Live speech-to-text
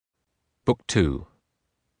Book 2.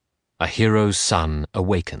 A Hero's Son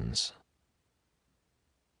Awakens.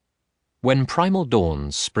 When primal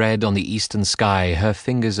dawn spread on the eastern sky her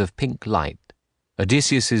fingers of pink light,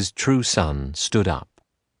 Odysseus's true son stood up,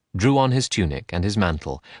 drew on his tunic and his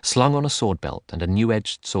mantle, slung on a sword belt and a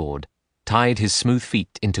new-edged sword, tied his smooth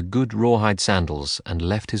feet into good rawhide sandals, and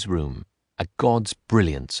left his room, a god's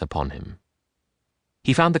brilliance upon him.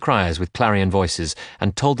 He found the criers with clarion voices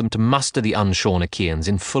and told them to muster the unshorn Achaeans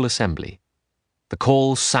in full assembly. The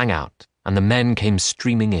call sang out, and the men came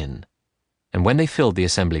streaming in. And when they filled the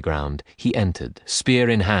assembly ground, he entered, spear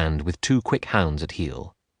in hand, with 2 quick hounds at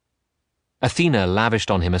heel. Athena lavished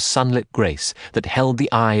on him a sunlit grace that held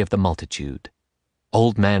the eye of the multitude.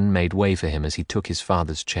 Old men made way for him as he took his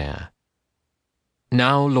father's chair.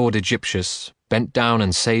 Now Lord Aegyptius, bent down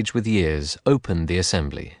and sage with years, opened the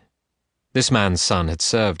assembly. This man's son had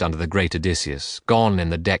served under the great Odysseus, gone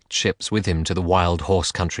in the decked ships with him to the wild horse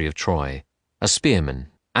country of Troy, a spearman,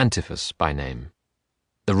 Antiphus by name.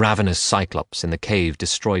 The ravenous Cyclops in the cave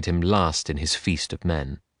destroyed him last in his feast of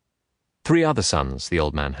men. 3 other sons the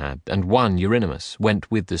old man had, and 1, Eurynomus, went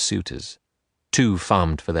with the suitors. 2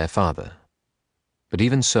 farmed for their father. But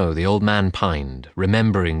even so the old man pined,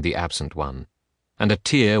 remembering the absent one, and a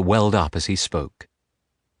tear welled up as he spoke.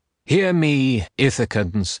 "Hear me,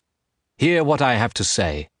 Ithacans. Hear what I have to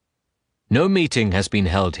say. No meeting has been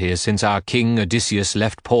held here since our king Odysseus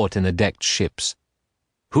left port in the decked ships.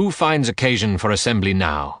 Who finds occasion for assembly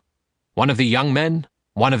now? One of the young men?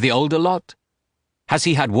 One of the older lot? Has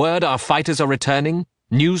he had word our fighters are returning?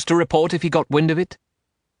 News to report if he got wind of it?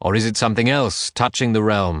 Or is it something else touching the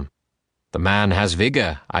realm? The man has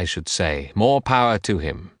vigor, I should say. More power to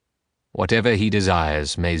him. Whatever he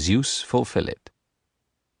desires, may Zeus fulfill it."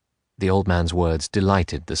 The old man's words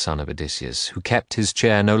delighted the son of Odysseus, who kept his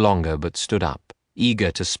chair no longer but stood up, eager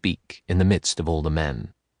to speak in the midst of all the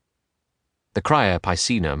men. The crier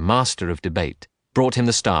Picena, master of debate, brought him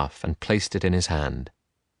the staff and placed it in his hand.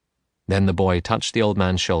 Then the boy touched the old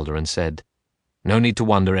man's shoulder and said, "No need to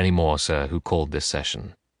wonder any more, sir, who called this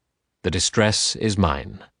session. The distress is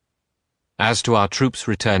mine. As to our troops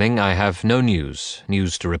returning, I have no news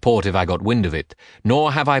to report if I got wind of it,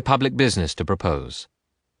 nor have I public business to propose.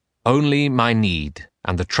 Only my need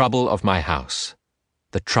and the trouble of my house,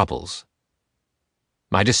 the troubles.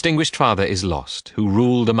 My distinguished father is lost, who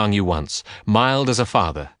ruled among you once, mild as a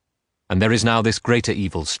father, and there is now this greater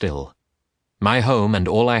evil still. My home and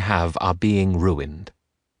all I have are being ruined.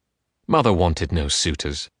 Mother wanted no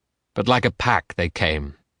suitors, but like a pack they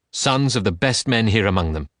came, sons of the best men here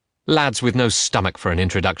among them, lads with no stomach for an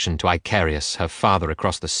introduction to Icarius, her father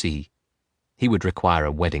across the sea. He would require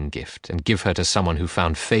a wedding gift, and give her to someone who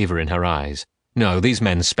found favor in her eyes. No, these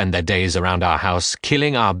men spend their days around our house,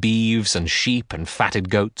 killing our beeves and sheep and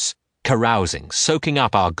fatted goats, carousing, soaking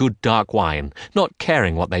up our good dark wine, not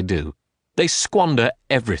caring what they do. They squander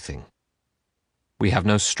everything. We have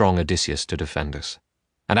no strong Odysseus to defend us,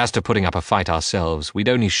 and as to putting up a fight ourselves, we'd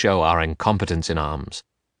only show our incompetence in arms.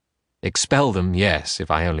 Expel them, yes,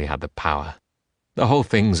 if I only had the power. The whole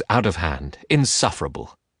thing's out of hand,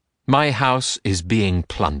 insufferable. My house is being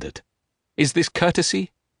plundered. Is this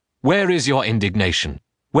courtesy? Where is your indignation?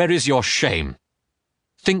 Where is your shame?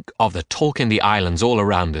 Think of the talk in the islands all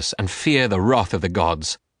around us, and fear the wrath of the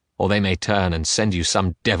gods, or they may turn and send you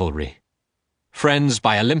some devilry. Friends,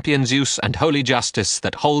 by Olympian Zeus and holy justice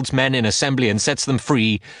that holds men in assembly and sets them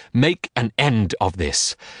free, make an end of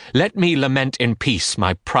this. Let me lament in peace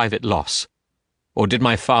my private loss. Or did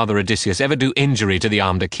my father Odysseus ever do injury to the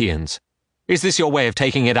armed Achaeans? Is this your way of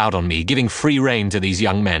taking it out on me, giving free rein to these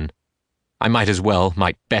young men? I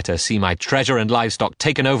might better see my treasure and livestock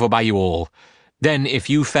taken over by you all. Then, if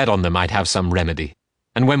you fed on them, I'd have some remedy.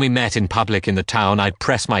 And when we met in public in the town, I'd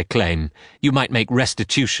press my claim. You might make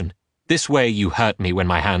restitution. This way you hurt me when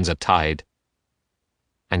my hands are tied."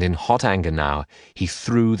 And in hot anger now, he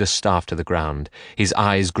threw the staff to the ground, his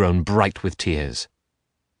eyes grown bright with tears.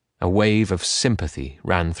 A wave of sympathy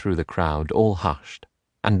ran through the crowd, all hushed,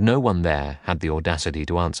 and no one there had the audacity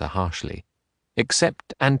to answer harshly,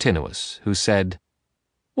 except Antinous, who said,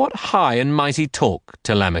 "What high and mighty talk,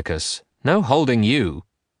 Telemachus! No holding you.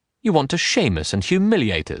 You want to shame us and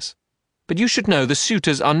humiliate us. But you should know the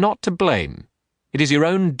suitors are not to blame. It is your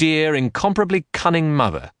own dear, incomparably cunning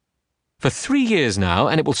mother. For 3 years now,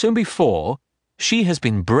 and it will soon be 4, she has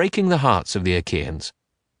been breaking the hearts of the Achaeans,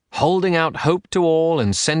 holding out hope to all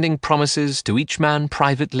and sending promises to each man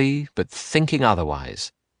privately, but thinking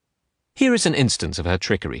otherwise. Here is an instance of her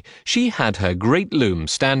trickery. She had her great loom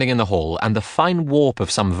standing in the hall and the fine warp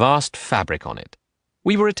of some vast fabric on it.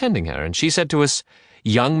 We were attending her, and she said to us,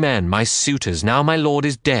 'Young men, my suitors, now my lord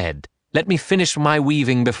is dead, Let me finish my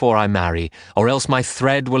weaving before I marry, or else my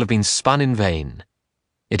thread will have been spun in vain.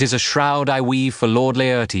 It is a shroud I weave for Lord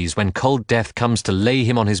Laertes when cold death comes to lay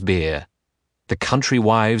him on his bier. The country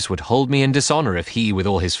wives would hold me in dishonour if he with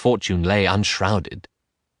all his fortune lay unshrouded.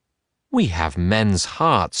 We have men's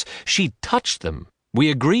hearts. She touched them.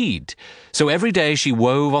 We agreed. So every day she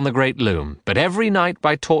wove on the great loom, but every night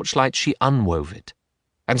by torchlight she unwove it.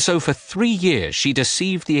 And so for 3 years she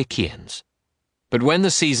deceived the Achaeans. But when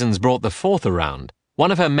the seasons brought the 4th around,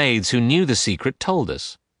 one of her maids who knew the secret told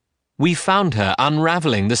us. We found her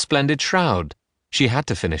unravelling the splendid shroud. She had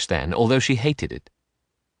to finish then, although she hated it.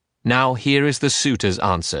 Now here is the suitor's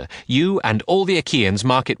answer. You and all the Achaeans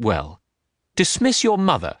mark it well. Dismiss your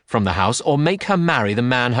mother from the house, or make her marry the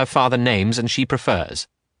man her father names and she prefers.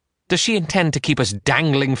 Does she intend to keep us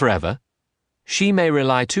dangling forever? She may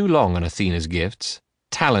rely too long on Athena's gifts,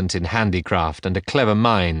 talent in handicraft and a clever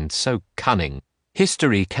mind so cunning.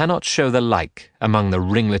 History cannot show the like among the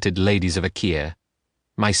ringleted ladies of Achaea.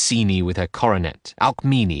 Mycenae with her coronet,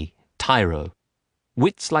 Alcmene, Tyro.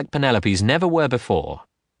 Wits like Penelope's never were before.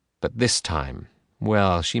 But this time,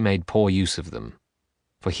 well, she made poor use of them.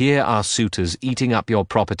 For here are suitors eating up your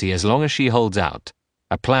property as long as she holds out,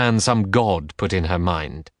 a plan some god put in her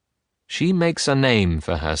mind. She makes a name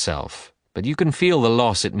for herself, but you can feel the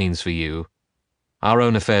loss it means for you. Our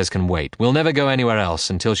own affairs can wait. We'll never go anywhere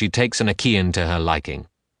else until she takes an Achaean to her liking.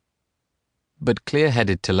 But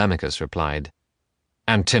clear-headed Telemachus replied,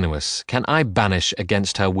 Antinous, can I banish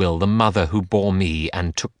against her will the mother who bore me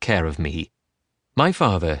and took care of me? My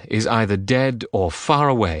father is either dead or far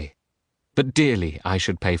away, but dearly I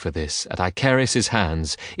should pay for this at Icarius'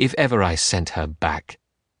 hands if ever I sent her back.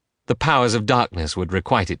 The powers of darkness would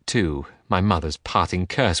requite it too. My mother's parting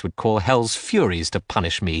curse would call hell's furies to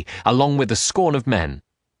punish me, along with the scorn of men.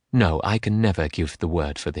 No, I can never give the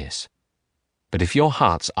word for this. But if your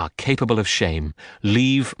hearts are capable of shame,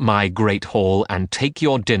 leave my great hall and take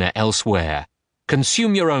your dinner elsewhere.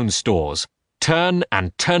 Consume your own stores. Turn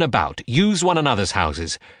and turn about. Use one another's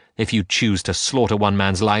houses. If you choose to slaughter one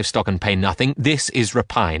man's livestock and pay nothing, this is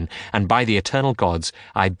rapine, and by the eternal gods,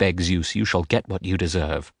 I beg Zeus, you shall get what you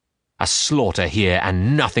deserve. A slaughter here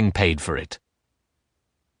and nothing paid for it.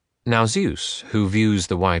 Now Zeus, who views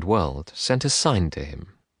the wide world, sent a sign to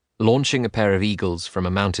him, launching a pair of eagles from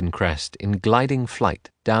a mountain crest in gliding flight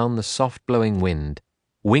down the soft-blowing wind,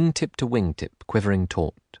 wing-tip to wing-tip, quivering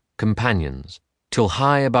taut, companions, till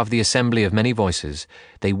high above the assembly of many voices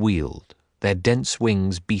they wheeled, their dense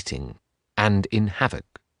wings beating, and in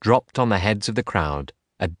havoc dropped on the heads of the crowd,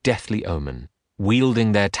 a deathly omen,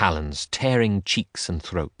 wielding their talons, tearing cheeks and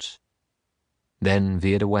throats. Then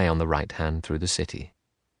veered away on the right hand through the city.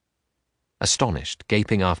 Astonished,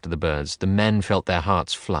 gaping after the birds, the men felt their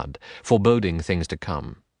hearts flood, foreboding things to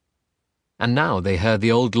come. And now they heard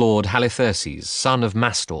the old lord Halitherses, son of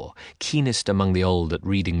Mastor, keenest among the old at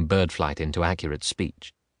reading bird flight into accurate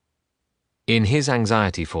speech. In his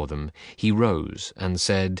anxiety for them, he rose and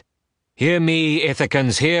said, Hear me,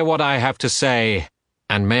 Ithacans, hear what I have to say,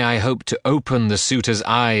 and may I hope to open the suitors'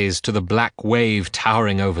 eyes to the black wave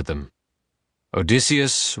towering over them.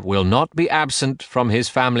 Odysseus will not be absent from his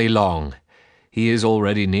family long. He is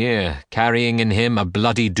already near, carrying in him a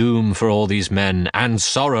bloody doom for all these men, and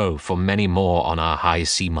sorrow for many more on our high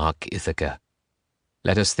sea-mark Ithaca.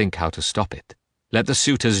 Let us think how to stop it. Let the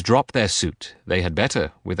suitors drop their suit. They had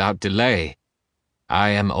better, without delay.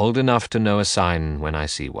 I am old enough to know a sign when I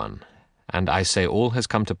see one, and I say all has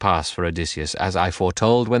come to pass for Odysseus as I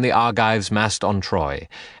foretold when the Argives massed on Troy,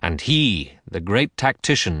 and he, the great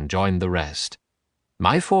tactician, joined the rest.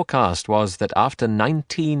 My forecast was that after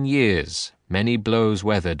 19 years, many blows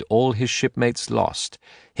weathered, all his shipmates lost,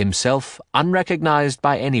 himself unrecognized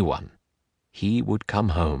by anyone, he would come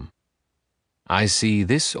home. I see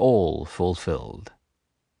this all fulfilled.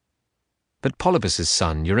 But Polybus's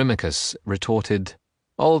son, Eurymachus, retorted,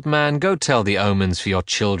 Old man, go tell the omens for your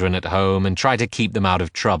children at home and try to keep them out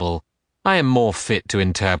of trouble. I am more fit to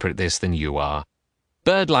interpret this than you are.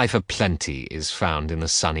 Bird life aplenty is found in the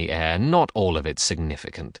sunny air, not all of it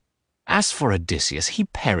significant. As for Odysseus, he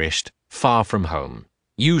perished far from home.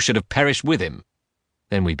 You should have perished with him.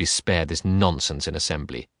 Then we'd be spared this nonsense in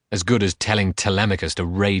assembly, as good as telling Telemachus to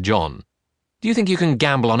rage on. Do you think you can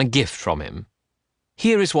gamble on a gift from him?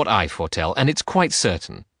 Here is what I foretell, and it's quite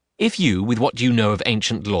certain. If you, with what you know of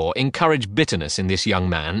ancient law, encourage bitterness in this young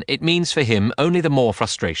man, it means for him only the more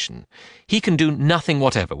frustration. He can do nothing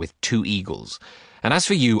whatever with 2 eagles. And as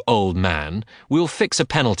for you, old man, we'll fix a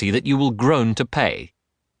penalty that you will groan to pay.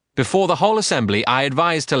 Before the whole assembly, I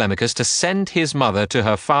advise Telemachus to send his mother to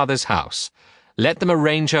her father's house. Let them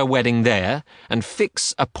arrange her wedding there, and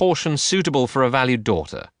fix a portion suitable for a valued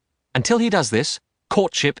daughter. Until he does this,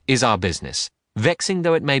 courtship is our business, vexing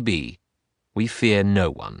though it may be. We fear no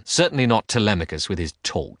one, certainly not Telemachus with his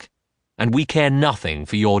talk. And we care nothing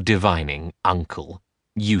for your divining, uncle.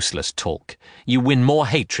 Useless talk. You win more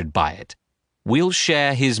hatred by it. We'll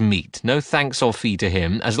share his meat, no thanks or fee to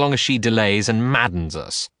him, as long as she delays and maddens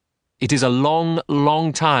us. It is a long,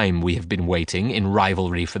 long time we have been waiting in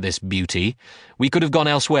rivalry for this beauty. We could have gone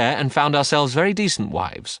elsewhere and found ourselves very decent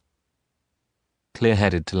wives.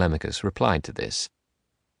 Clear-headed Telemachus replied to this.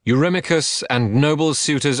 Eurymachus and noble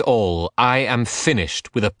suitors all, I am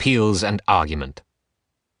finished with appeals and argument.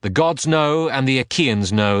 The gods know and the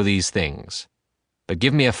Achaeans know these things. But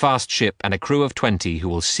give me a fast ship and a crew of 20 who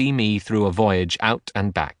will see me through a voyage out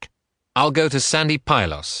and back. I'll go to sandy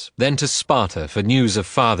Pylos, then to Sparta for news of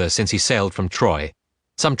father since he sailed from Troy.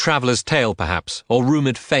 Some traveller's tale, perhaps, or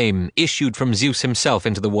rumoured fame issued from Zeus himself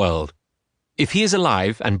into the world. If he is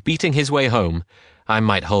alive and beating his way home, I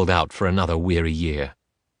might hold out for another weary year.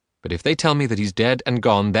 But if they tell me that he's dead and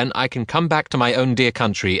gone, then I can come back to my own dear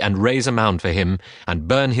country and raise a mound for him, and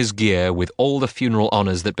burn his gear with all the funeral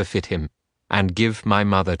honours that befit him, and give my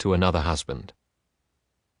mother to another husband.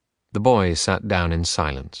 The boy sat down in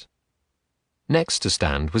silence. Next to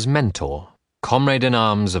stand was Mentor,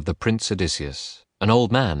 comrade-in-arms of the Prince Odysseus, an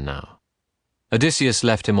old man now. Odysseus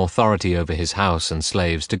left him authority over his house and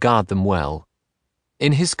slaves to guard them well.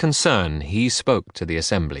 In his concern he spoke to the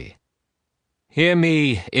assembly. Hear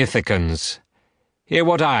me, Ithacans. Hear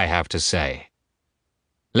what I have to say.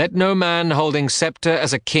 Let no man holding sceptre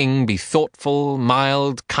as a king be thoughtful,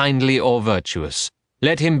 mild, kindly, or virtuous.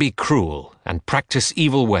 Let him be cruel, and practice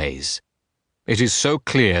evil ways. It is so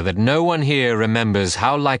clear that no one here remembers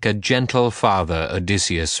how like a gentle father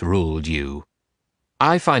Odysseus ruled you.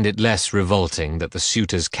 I find it less revolting that the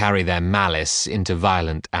suitors carry their malice into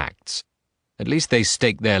violent acts. At least they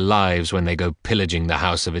stake their lives when they go pillaging the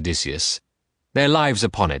house of Odysseus. Their lives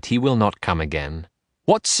upon it, he will not come again.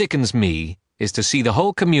 What sickens me is to see the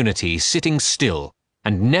whole community sitting still,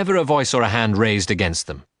 and never a voice or a hand raised against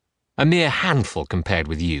them. A mere handful compared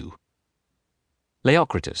with you.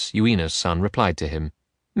 Leocritus, Euenos' son, replied to him,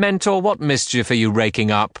 Mentor, what mischief are you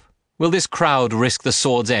raking up? Will this crowd risk the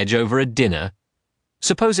sword's edge over a dinner?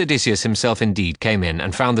 Suppose Odysseus himself indeed came in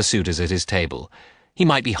and found the suitors at his table. He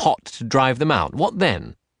might be hot to drive them out. What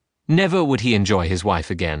then? Never would he enjoy his wife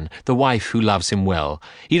again, the wife who loves him well.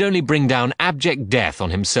 He'd only bring down abject death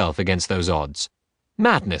on himself against those odds.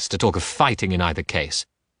 Madness to talk of fighting in either case.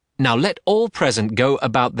 Now let all present go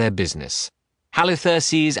about their business.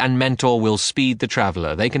 Halitherses and Mentor will speed the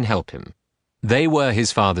traveller. They can help him. They were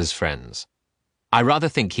his father's friends. I rather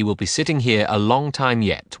think he will be sitting here a long time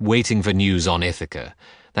yet, waiting for news on Ithaca.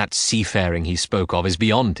 That seafaring he spoke of is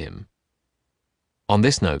beyond him. On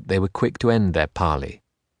this note they were quick to end their parley.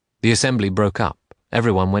 The assembly broke up.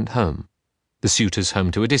 Everyone went home. The suitors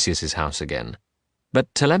home to Odysseus' house again.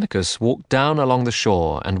 But Telemachus walked down along the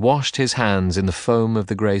shore and washed his hands in the foam of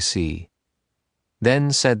the grey sea.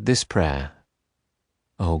 Then said this prayer,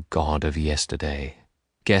 O God of yesterday,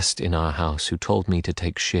 guest in our house who told me to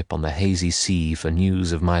take ship on the hazy sea for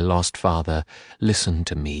news of my lost father, listen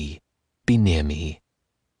to me. Be near me.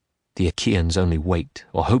 The Achaeans only wait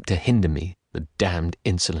or hope to hinder me, the damned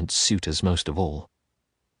insolent suitors most of all.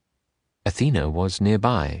 Athena was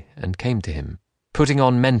nearby and came to him, putting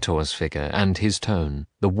on Mentor's figure and his tone,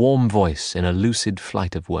 the warm voice in a lucid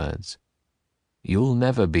flight of words. You'll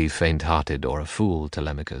never be faint-hearted or a fool,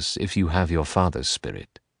 Telemachus, if you have your father's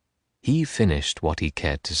spirit. He finished what he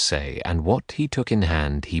cared to say, and what he took in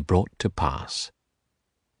hand he brought to pass.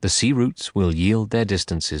 The sea roots will yield their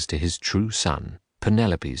distances to his true son,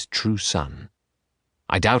 Penelope's true son.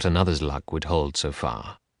 I doubt another's luck would hold so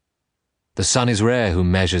far. The son is rare who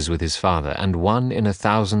measures with his father, and 1 in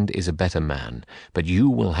 1,000 is a better man, but you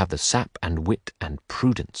will have the sap and wit and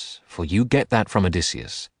prudence, for you get that from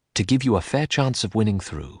Odysseus, to give you a fair chance of winning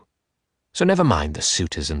through. So never mind the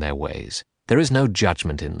suitors and their ways. There is no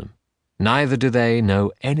judgment in them. Neither do they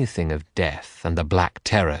know anything of death and the black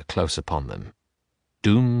terror close upon them.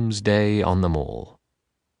 Doomsday on them all.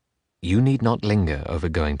 You need not linger over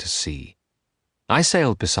going to sea. I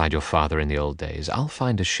sailed beside your father in the old days. I'll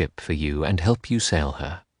find a ship for you and help you sail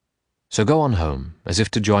her. So go on home, as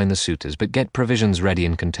if to join the suitors, but get provisions ready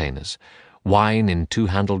in containers. Wine in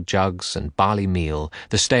 2-handled jugs and barley meal,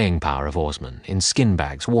 the staying power of oarsmen, in skin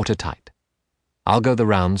bags, watertight. I'll go the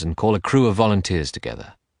rounds and call a crew of volunteers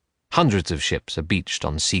together. Hundreds of ships are beached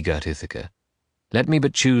on sea-girt Ithaca. Let me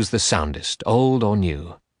but choose the soundest, old or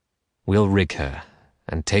new. We'll rig her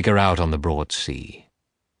and take her out on the broad sea.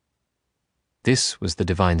 This was the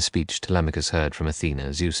divine speech Telemachus heard from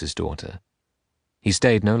Athena, Zeus's daughter. He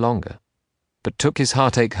stayed no longer. but took his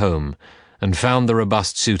heartache home, and found the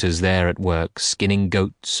robust suitors there at work, skinning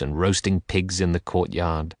goats and roasting pigs in the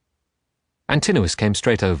courtyard. Antinous came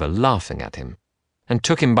straight over, laughing at him, and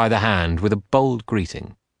took him by the hand with a bold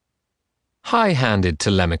greeting. "High-handed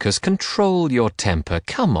Telemachus, control your temper.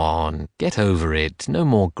 Come on, get over it. No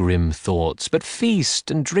more grim thoughts, but feast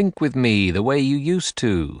and drink with me the way you used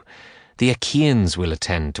to. The Achaeans will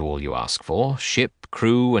attend to all you ask for, ship,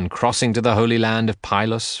 crew, and crossing to the holy land of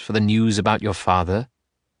Pylos for the news about your father."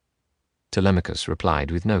 Telemachus replied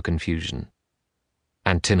with no confusion,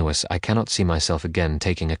 "Antinous, I cannot see myself again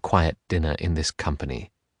taking a quiet dinner in this company.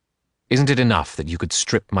 Isn't it enough that you could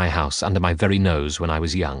strip my house under my very nose when I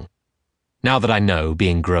was young? Now that I know,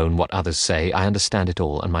 being grown, what others say, I understand it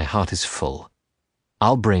all, and my heart is full.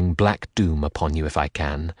 I'll bring black doom upon you if I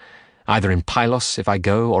can, either in Pylos if I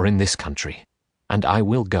go, or in this country. And I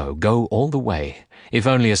will go all the way, if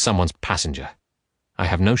only as someone's passenger. I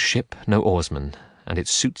have no ship, no oarsman, and it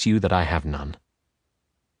suits you that I have none."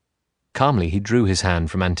 Calmly he drew his hand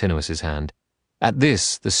from Antinous's hand. At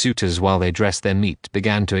this the suitors, while they dressed their meat,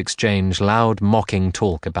 began to exchange loud mocking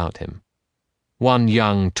talk about him. One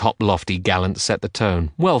young, top-lofty gallant set the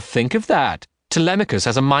tone. "Well, think of that! Telemachus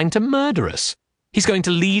has a mind to murder us. He's going to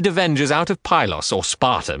lead avengers out of Pylos, or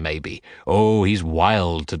Sparta, maybe. Oh, he's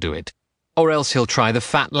wild to do it. Or else he'll try the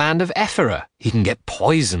fat land of Ephyra. He can get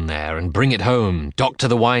poison there and bring it home, doctor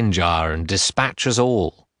the wine jar, and dispatch us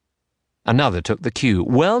all." Another took the cue.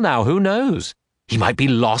 "Well now, who knows? He might be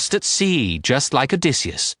lost at sea, just like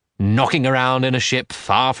Odysseus, knocking around in a ship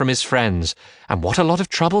far from his friends, and what a lot of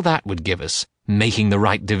trouble that would give us, making the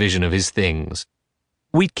right division of his things.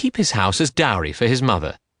 We'd keep his house as dowry for his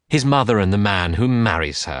mother and the man who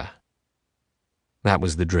marries her." That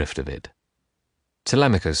was the drift of it.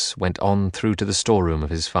 Telemachus went on through to the storeroom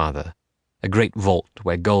of his father, a great vault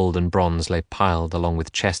where gold and bronze lay piled along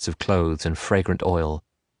with chests of clothes and fragrant oil,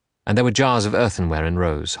 and there were jars of earthenware in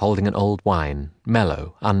rows, holding an old wine,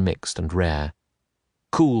 mellow, unmixed, and rare.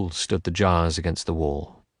 Cool stood the jars against the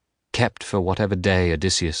wall, kept for whatever day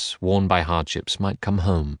Odysseus, worn by hardships, might come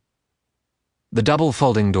home. The double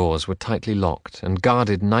folding doors were tightly locked and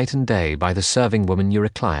guarded night and day by the serving woman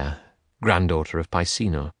Eurycleia, granddaughter of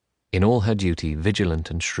Piceno, in all her duty vigilant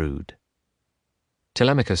and shrewd.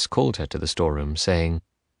 Telemachus called her to the storeroom, saying,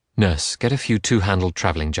 "Nurse, get a few two-handled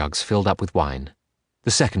travelling jugs filled up with wine.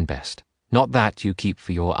 The second best, not that you keep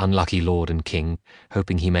for your unlucky lord and king,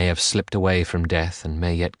 hoping he may have slipped away from death and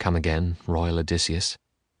may yet come again, royal Odysseus.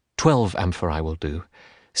 12 amphorae will do.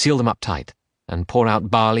 Seal them up tight, and pour out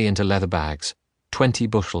barley into leather bags, 20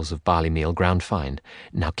 bushels of barley meal ground fine.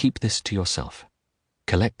 Now keep this to yourself.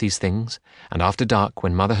 Collect these things, and after dark,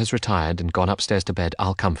 when mother has retired and gone upstairs to bed,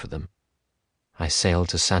 I'll come for them. I sail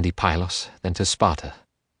to sandy Pylos, then to Sparta,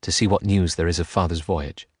 to see what news there is of father's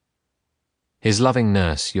voyage." His loving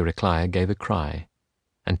nurse, Eurycleia, gave a cry,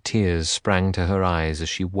 and tears sprang to her eyes as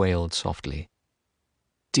she wailed softly.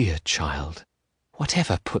 "Dear child,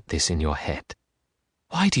 whatever put this in your head?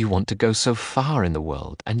 Why do you want to go so far in the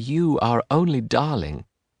world, and you, our only darling?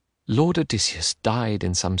 Lord Odysseus died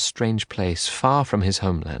in some strange place far from his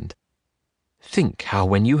homeland. Think how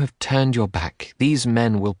when you have turned your back, these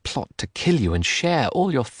men will plot to kill you and share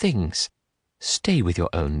all your things. Stay with your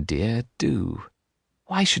own dear, do.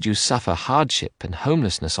 Why should you suffer hardship and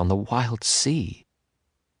homelessness on the wild sea?"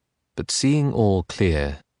 But seeing all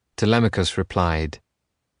clear, Telemachus replied,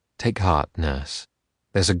 "Take heart, nurse.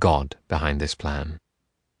 There's a god behind this plan,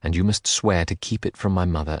 and you must swear to keep it from my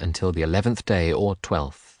mother until the 11th day or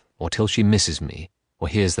 12th, or till she misses me, or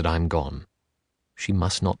hears that I'm gone. She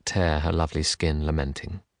must not tear her lovely skin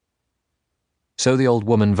lamenting." So the old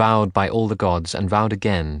woman vowed by all the gods, and vowed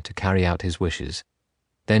again to carry out his wishes.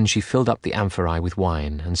 Then she filled up the amphorae with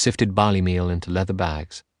wine, and sifted barley meal into leather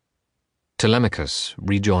bags. Telemachus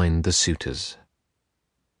rejoined the suitors.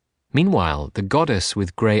 Meanwhile, the goddess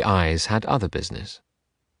with grey eyes had other business.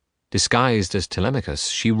 Disguised as Telemachus,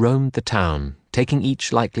 she roamed the town, taking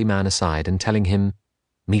each likely man aside and telling him,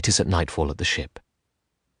 "Meet us at nightfall at the ship."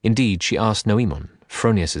 Indeed, she asked Noemon,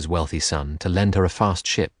 Phronius's wealthy son, to lend her a fast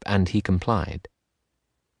ship, and he complied.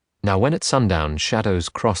 Now when at sundown shadows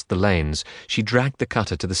crossed the lanes, she dragged the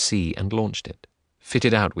cutter to the sea and launched it,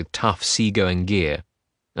 fitted out with tough sea-going gear,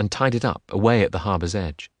 and tied it up away at the harbour's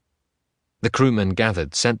edge. The crewmen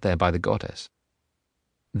gathered, sent there by the goddess.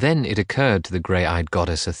 Then it occurred to the grey-eyed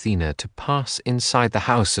goddess Athena to pass inside the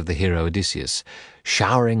house of the hero Odysseus,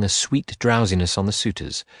 showering a sweet drowsiness on the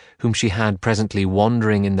suitors, whom she had presently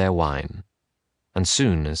wandering in their wine. And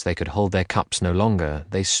soon as they could hold their cups no longer,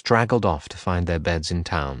 they straggled off to find their beds in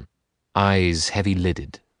town, eyes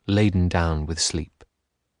heavy-lidded, laden down with sleep.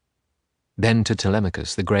 Then to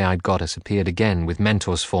Telemachus the grey-eyed goddess appeared again with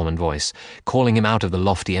Mentor's form and voice, calling him out of the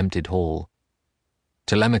lofty emptied hall.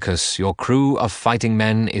 "Telemachus, your crew of fighting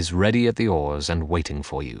men is ready at the oars and waiting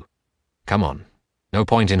for you. Come on, no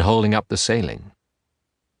point in holding up the sailing."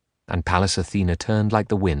 And Pallas Athena turned like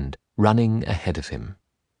the wind, running ahead of him.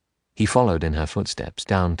 He followed in her footsteps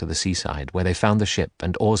down to the seaside, where they found the ship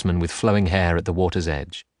and oarsmen with flowing hair at the water's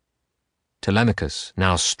edge. Telemachus,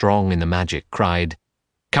 now strong in the magic, cried,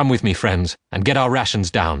 "Come with me, friends, and get our rations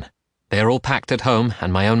down. They are all packed at home,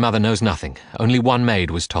 and my own mother knows nothing. Only one maid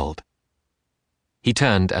was told." He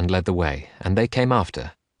turned and led the way, and they came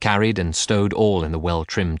after, carried and stowed all in the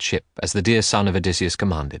well-trimmed ship, as the dear son of Odysseus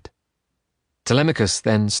commanded. Telemachus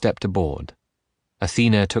then stepped aboard.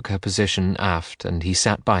 Athena took her position aft, and he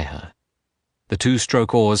sat by her. The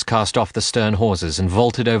two-stroke oars cast off the stern hawsers and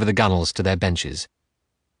vaulted over the gunwales to their benches.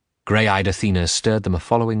 Grey-eyed Athena stirred them a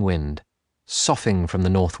following wind, soughing from the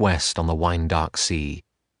northwest on the wine-dark sea,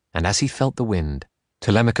 and as he felt the wind,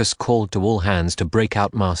 Telemachus called to all hands to break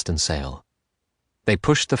out mast and sail. They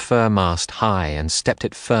pushed the fir mast high and stepped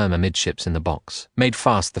it firm amidships in the box, made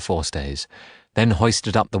fast the forestays, then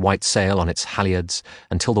hoisted up the white sail on its halyards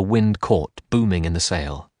until the wind caught, booming in the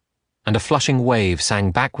sail, and a flushing wave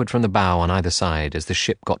sang backward from the bow on either side as the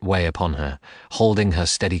ship got way upon her, holding her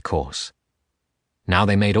steady course. Now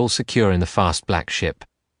they made all secure in the fast black ship,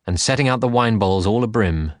 and setting out the wine bowls all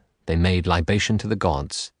abrim, they made libation to the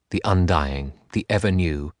gods, the undying, the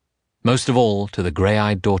ever-new, most of all to the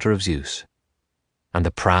grey-eyed daughter of Zeus. And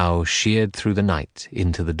the prow sheered through the night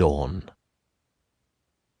into the dawn.